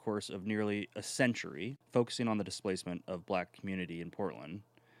stories over the course of nearly a century, focusing on the displacement of black community in Portland,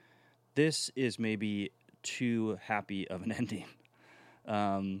 this is maybe too happy of an ending.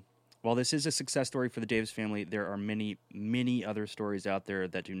 While this is a success story for the Davis family, there are many, many other stories out there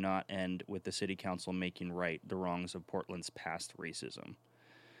that do not end with the city council making right the wrongs of Portland's past racism.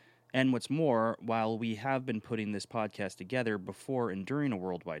 And what's more, while we have been putting this podcast together before and during a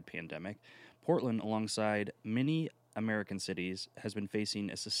worldwide pandemic, Portland, alongside many American cities, has been facing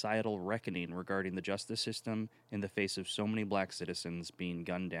a societal reckoning regarding the justice system in the face of so many black citizens being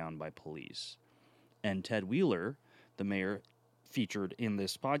gunned down by police. And Ted Wheeler, the mayor featured in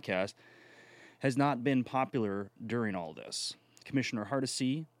this podcast, has not been popular during all this. Commissioner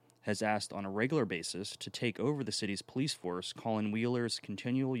Hardesty has asked on a regular basis to take over the city's police force, calling Wheeler's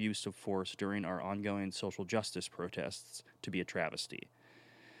continual use of force during our ongoing social justice protests to be a travesty.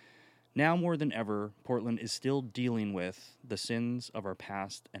 Now more than ever, Portland is still dealing with the sins of our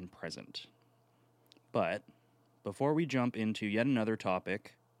past and present. But before we jump into yet another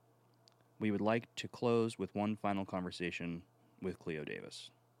topic, we would like to close with one final conversation with Cleo Davis.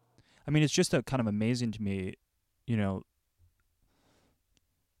 I mean, it's just kind of amazing to me,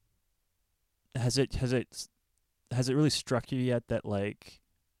 has it really struck you yet that, like,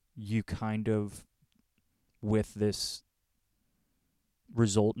 you kind of with this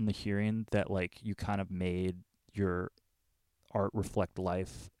result in the hearing that like you kind of made your art reflect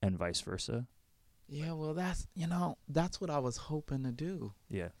life and vice versa? Yeah, well, that's what I was hoping to do.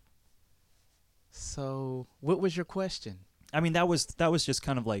 Yeah. So, what was your question? I mean, that was just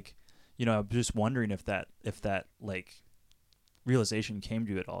kind of like, I'm just wondering if that like realization came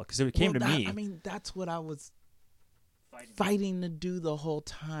to you at all, because it came to me. I mean, that's what I was fighting to do the whole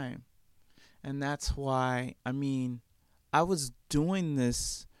time, and that's why. I mean, I was doing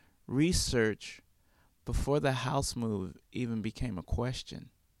this research before the house move even became a question.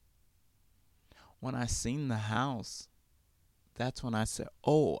 When I seen the house, that's when I said,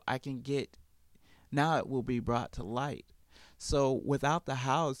 "Oh, I can get." Now it will be brought to light. So without the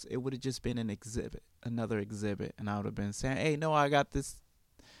house, it would have just been an exhibit, another exhibit, and I would have been saying, "Hey, no, I got this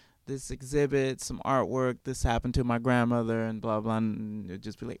exhibit, some artwork. This happened to my grandmother, and blah blah." And it'd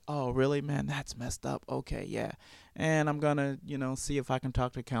just be like, "Oh, really, man? That's messed up. Okay, yeah." And I'm gonna, see if I can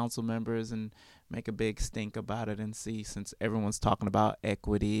talk to council members and make a big stink about it, and see, since everyone's talking about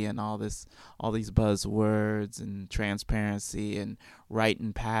equity and all these buzzwords and transparency and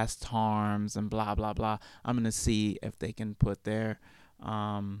righting past harms and blah blah blah, I'm gonna see if they can put their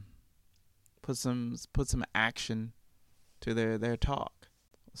put some action to their talk.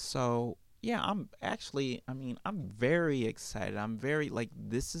 So yeah, I'm very excited. I'm very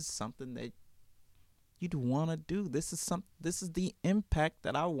this is something that you'd want to do. This is the impact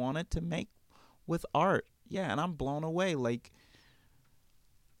that I wanted to make with art. Yeah, and I'm blown away.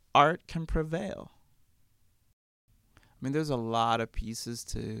 Art can prevail. I mean, there's a lot of pieces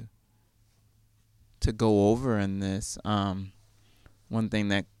to go over in this. One thing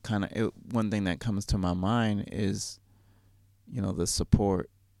that comes to my mind is, the support.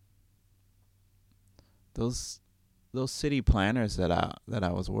 Those city planners that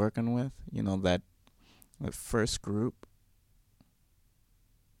I was working with, that first group,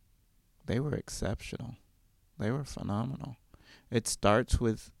 they were exceptional. They were phenomenal. It starts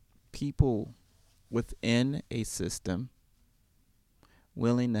with people within a system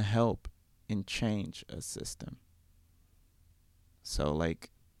willing to help and change a system. So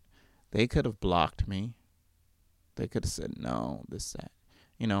they could have blocked me. They could have said no, this, that.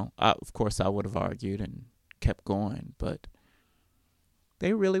 Of course I would have argued and kept going, but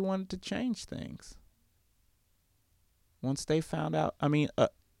they really wanted to change things. Once they found out,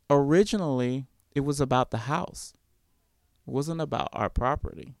 originally it was about the house. It wasn't about our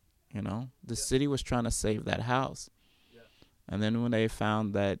property, The city was trying to save that house. Yeah. And then when they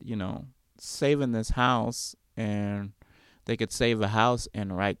found that, saving this house, and they could save the house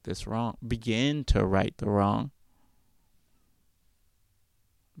and begin to right the wrong.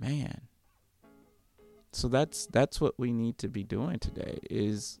 Man. So that's what we need to be doing today,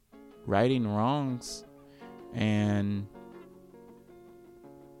 is righting wrongs and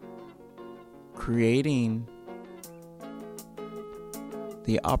creating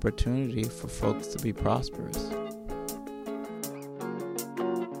the opportunity for folks to be prosperous.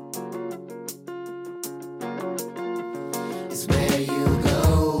 It's where you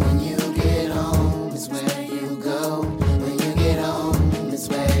go when you get home. It's where you go when you get home. It's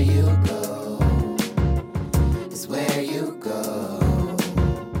where you go. It's where you go.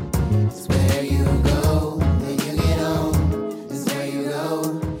 It's where you go when you get home. It's where you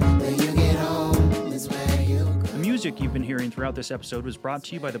go when you get home. It's where you go. The music you've been hearing throughout this episode was brought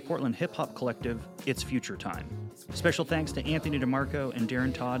to you by the Portland hip-hop collective, It's Future Time. Special thanks to Anthony DeMarco and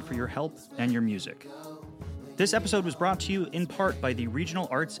Darren Todd for your help and your music. This episode was brought to you in part by the Regional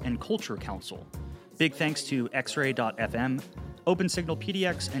Arts and Culture Council. Big thanks to X-Ray.fm, Open Signal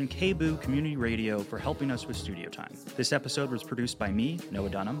PDX, and KBOO Community Radio for helping us with studio time. This episode was produced by me, Noah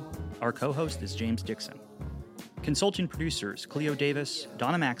Dunham. Our co-host is James Dixon. Consulting producers, Cleo Davis,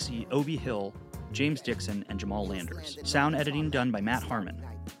 Donna Maxey, Obi Hill, James Dixon, and Jamal Landers. Sound editing done by Matt Harmon.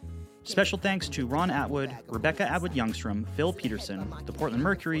 Special thanks to Ron Atwood, Rebecca Atwood-Youngstrom, Phil Peterson, the Portland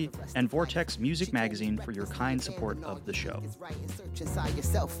Mercury, and Vortex Music Magazine for your kind support of the show. Search inside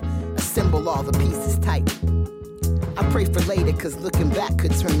yourself, assemble all the pieces tight. I pray for later, cause looking back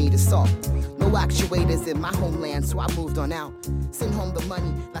could turn me to salt. No actuators in my homeland, so I moved on out. Send home the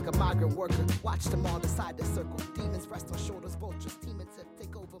money like a migrant worker. Watch them all decide to circle. Demons rest on shoulders.